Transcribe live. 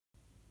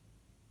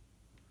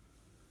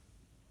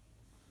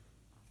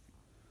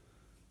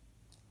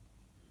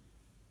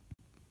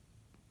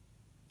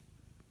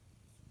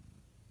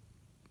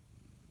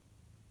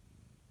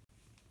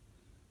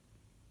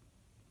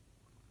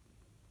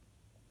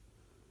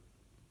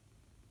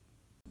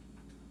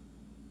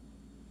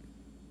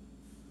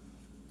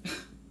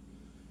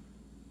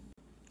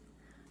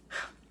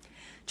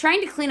trying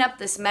to clean up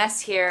this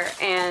mess here,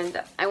 and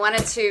I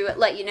wanted to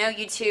let you know,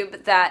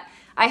 YouTube, that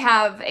I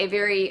have a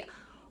very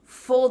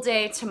full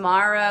day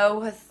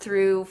tomorrow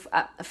through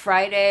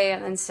Friday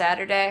and then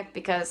Saturday,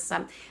 because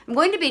I'm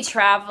going to be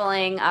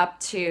traveling up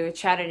to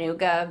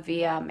Chattanooga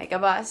via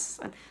Megabus.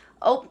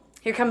 Oh,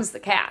 here comes the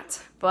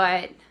cat.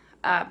 But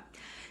I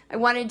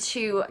wanted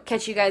to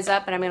catch you guys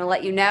up, and I'm going to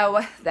let you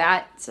know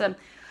that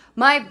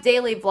my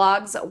daily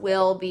vlogs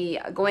will be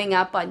going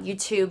up on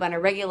YouTube on a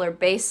regular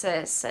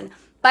basis. And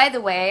by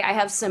the way, I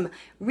have some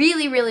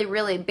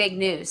really big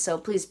news, so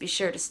please be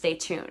sure to stay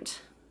tuned.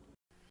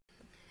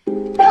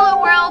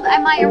 Hello world,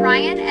 I'm Miyah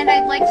Ryan, and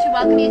I'd like to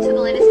welcome you to the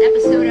latest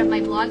episode of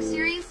my vlog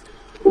series.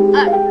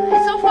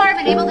 So far I've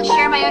been able to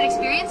share my own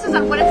experiences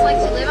on what it's like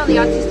to live on the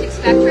autistic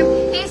spectrum.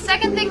 A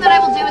second thing that I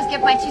will do is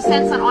give my 2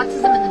 cents on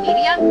autism in the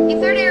media. A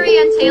third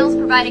area entails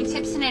providing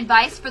tips and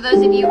advice for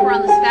those of you who are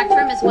on the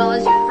spectrum, as well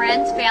as your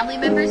friends, family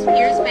members,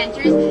 peers,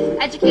 mentors,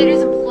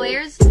 educators,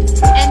 employers.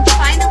 And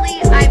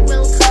finally, I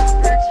will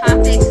cover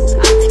topics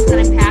on things that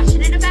I'm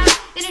passionate about,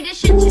 in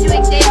addition to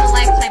doing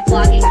day-in-the-life type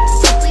vlogging.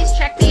 So please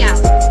check me out.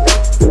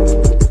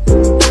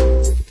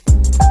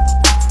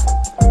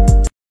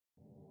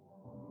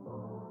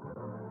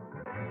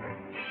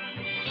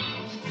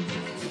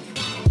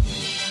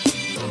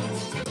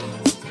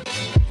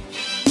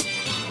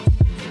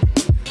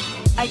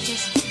 I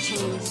just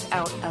changed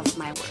out of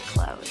my work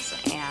clothes,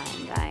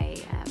 and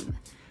I am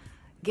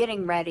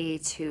getting ready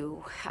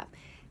to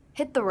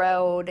hit the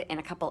road in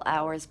a couple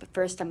hours, but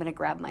first I'm going to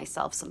grab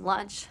myself some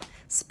lunch.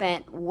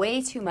 Spent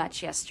way too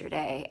much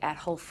yesterday at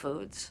Whole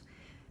Foods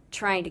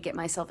trying to get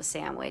myself a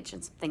sandwich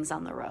and some things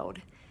on the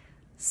road.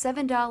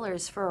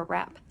 $7 for a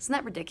wrap. Isn't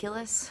that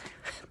ridiculous?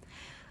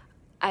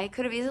 I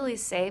could have easily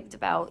saved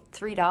about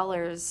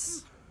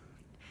 $3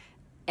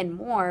 and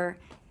more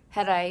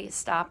had I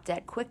stopped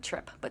at Quick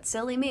Trip. But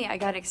silly me, I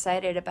got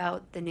excited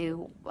about the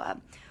new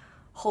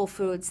Whole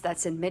Foods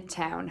that's in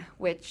Midtown,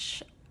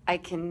 which I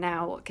can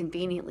now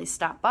conveniently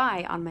stop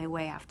by on my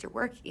way after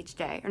work each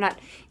day. Or not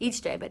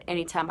each day, but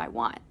anytime I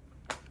want.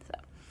 So,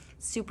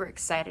 super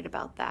excited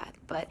about that.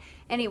 But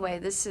anyway,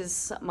 this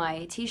is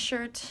my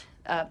t-shirt,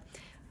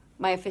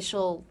 my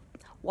official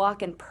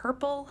Walk in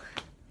Purple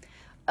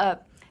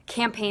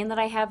campaign that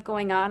I have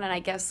going on, and I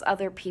guess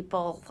other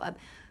people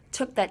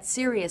took that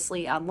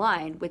seriously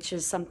online, which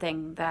is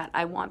something that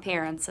I want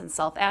parents and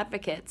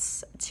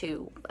self-advocates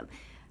to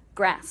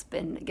grasp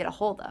and get a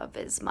hold of,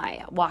 is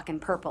my Walk in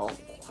Purple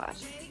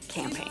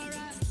campaign.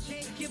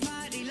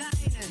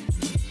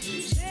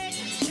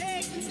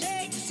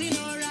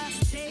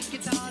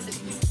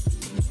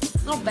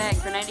 Little bag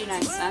for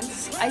 99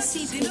 cents. I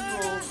see people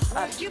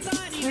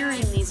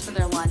carrying these for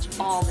their lunch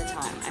all the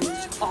time. I mean,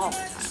 just all the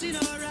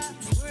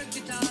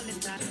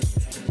time.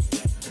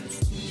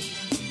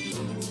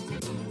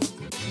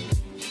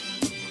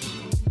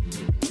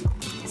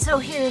 So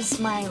here's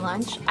my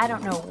lunch. I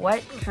don't know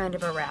what kind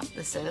of a wrap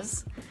this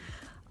is,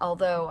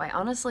 although I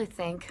honestly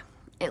think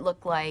it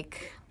looked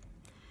like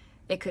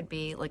it could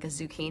be like a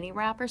zucchini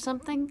wrap or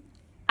something.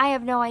 I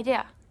have no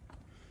idea.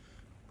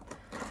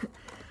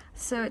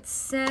 So it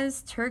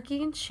says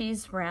turkey and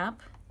cheese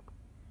wrap.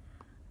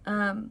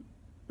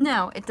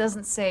 No, it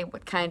doesn't say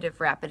what kind of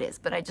wrap it is,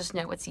 but I just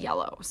know it's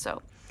yellow.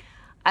 So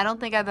I don't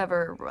think I've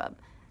ever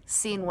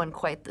seen one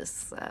quite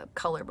this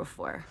color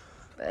before.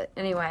 But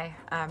anyway,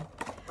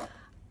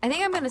 I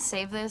think I'm going to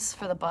save this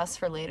for the bus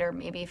for later,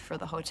 maybe for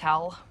the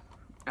hotel.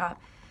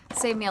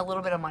 Save me a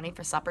little bit of money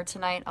for supper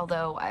tonight,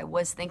 although I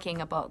was thinking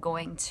about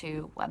going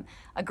to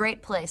a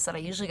great place that I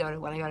usually go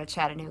to when I go to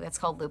Chattanooga. It's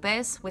called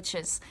Lupe's, which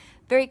is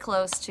very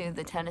close to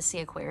the Tennessee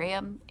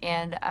Aquarium,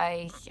 and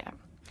I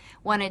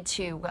wanted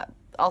to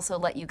also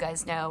let you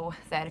guys know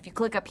that if you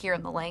click up here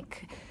in the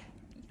link,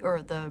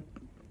 or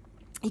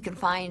you can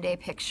find a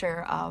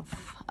picture of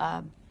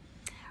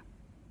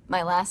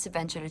my last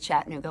adventure to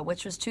Chattanooga,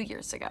 which was 2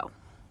 years ago.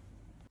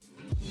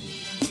 So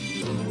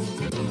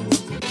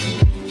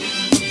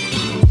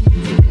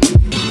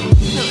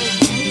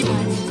if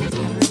anyone has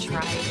ever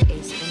tried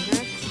a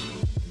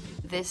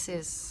spindrift, this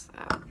is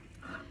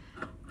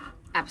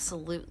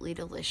absolutely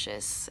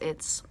delicious.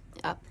 It's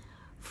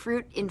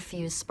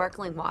fruit-infused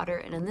sparkling water,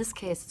 and in this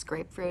case it's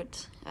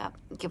grapefruit.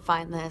 You can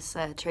find this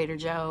at Trader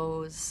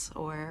Joe's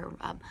or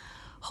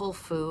Whole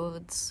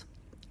Foods.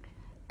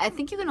 I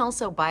think you can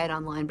also buy it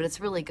online, but it's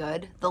really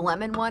good. The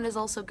lemon one is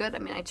also good. I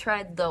mean, I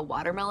tried the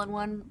watermelon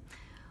one,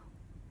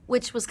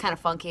 which was kind of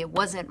funky. It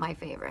wasn't my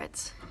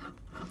favorite,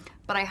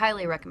 but I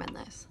highly recommend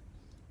this.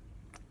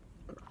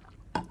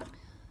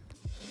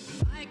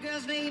 My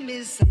girl's name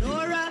is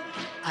Sonora.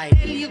 I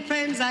tell you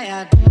friends I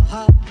adore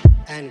her.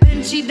 And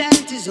when she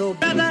dances, oh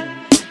brother,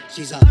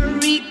 she's a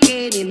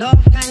hurricane in all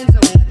kinds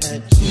of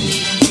weather.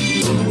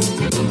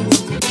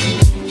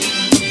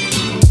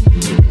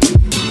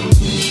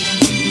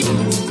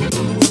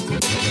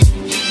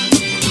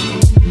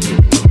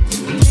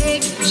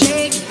 Shake,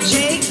 shake,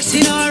 shake,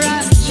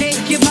 Sonora,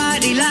 shake your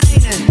body line.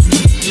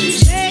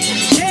 Shake,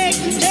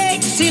 shake,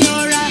 shake,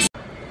 Sonora.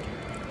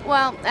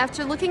 Well,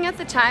 after looking at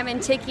the time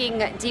and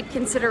taking deep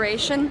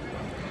consideration,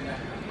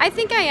 I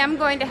think I am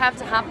going to have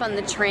to hop on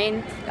the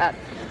train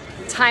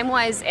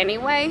time-wise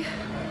anyway.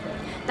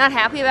 Not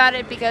happy about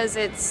it because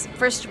it's,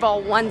 first of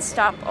all, one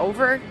stop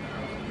over,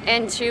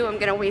 and two, I'm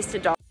gonna waste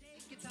 $1.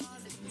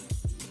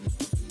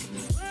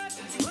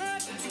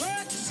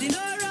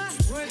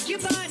 Work your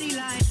body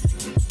like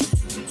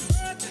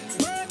work,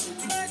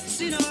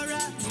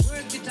 Sinora,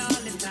 work it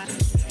all the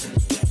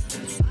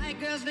time. My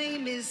girl's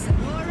name is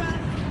Sinora.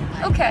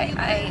 Okay,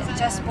 I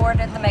just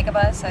boarded the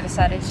megabus. I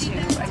decided to,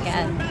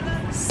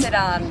 again, sit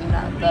on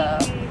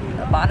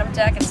the bottom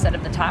deck instead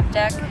of the top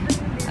deck.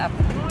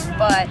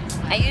 But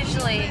I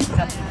usually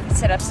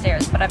sit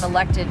upstairs, but I've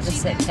elected to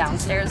sit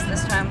downstairs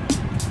this time.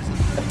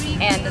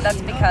 And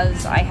that's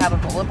because I have a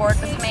rollerboard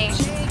with me,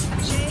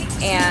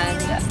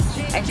 and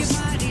I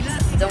just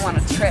don't want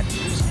to trip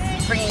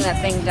bringing that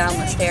thing down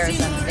the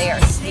stairs, and they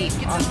are steep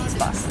on these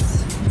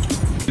buses.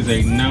 This is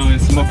a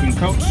non-smoking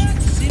coach.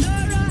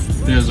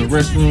 There's a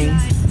restroom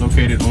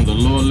located on the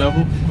lower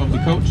level of the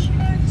coach.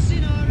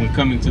 When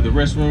coming to the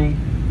restroom,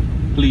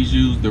 please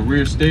use the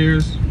rear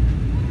stairs.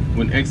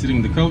 When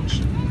exiting the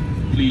coach,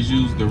 please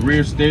use the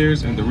rear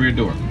stairs and the rear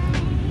door.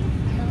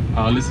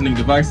 All listening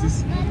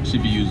devices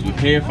should be used with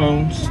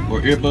headphones or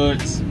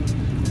earbuds,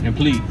 and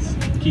please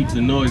keep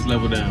the noise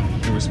level down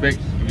in respect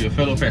of your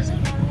fellow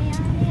passengers.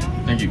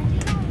 Thank you.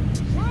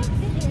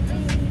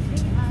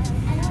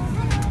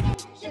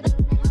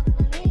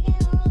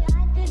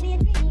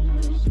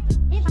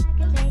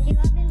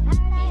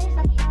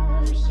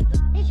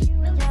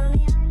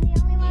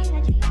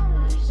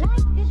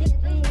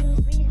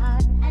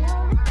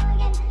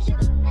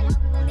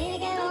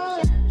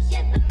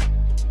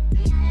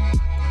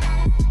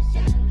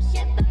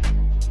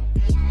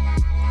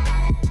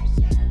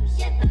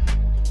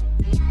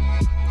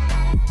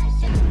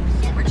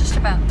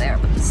 About there,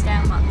 but the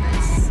stem on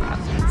this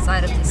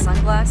side of the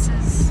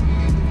sunglasses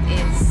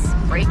is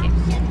breaking,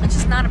 which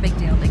is not a big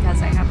deal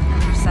because I have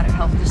another set at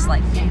home just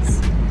like these.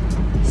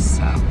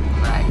 So,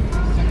 but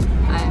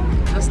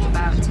I'm just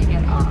about to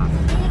get off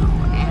now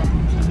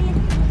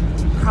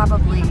and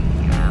probably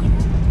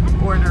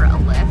order a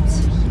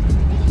lift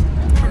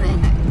and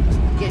then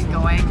get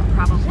going.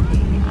 Probably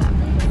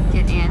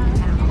get in and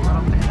have a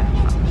little bit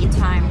of me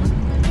time.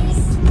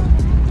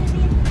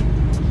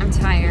 I'm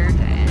tired,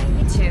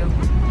 and two,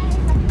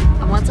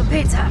 I want some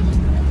pizza.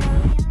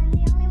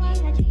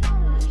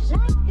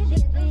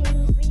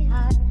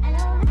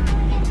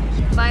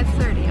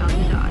 $5:30 on the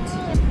dot.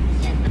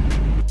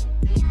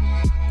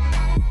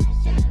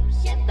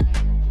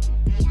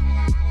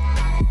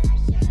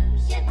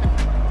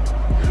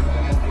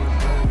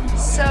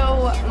 So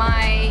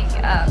my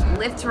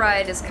Lyft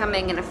ride is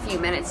coming in a few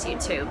minutes,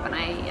 YouTube, and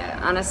I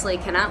honestly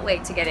cannot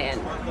wait to get in,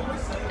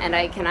 and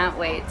I cannot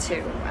wait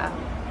to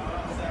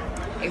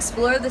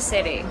explore the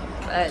city.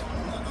 But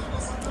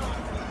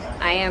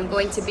I am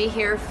going to be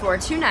here for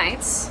 2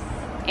 nights,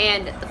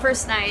 and the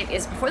first night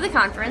is before the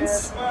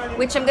conference,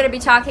 which I'm going to be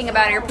talking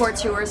about airport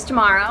tours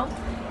tomorrow,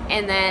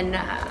 and then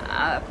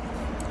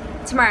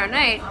tomorrow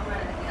night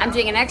I'm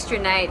doing an extra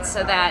night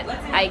so that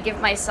I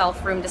give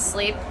myself room to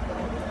sleep,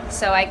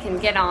 so I can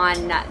get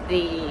on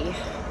a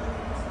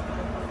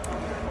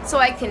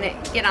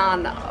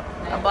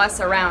bus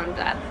around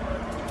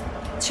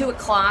 2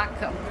 o'clock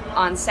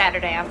on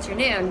Saturday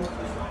afternoon.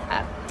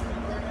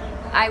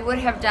 I would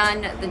have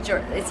done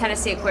the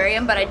Tennessee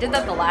Aquarium, but I did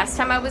that the last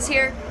time I was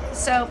here.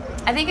 So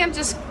I think I'm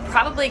just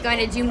probably going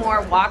to do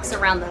more walks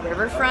around the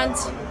riverfront.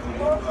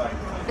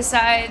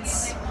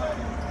 Besides,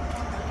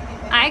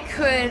 I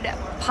could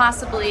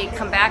possibly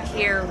come back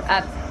here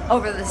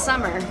over the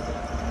summer.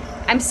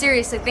 I'm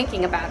seriously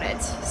thinking about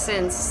it,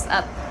 since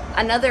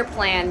another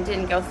plan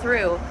didn't go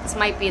through. This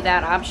might be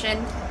that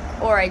option,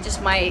 or I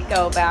just might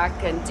go back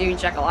and do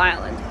Jekyll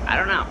Island. I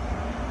don't know.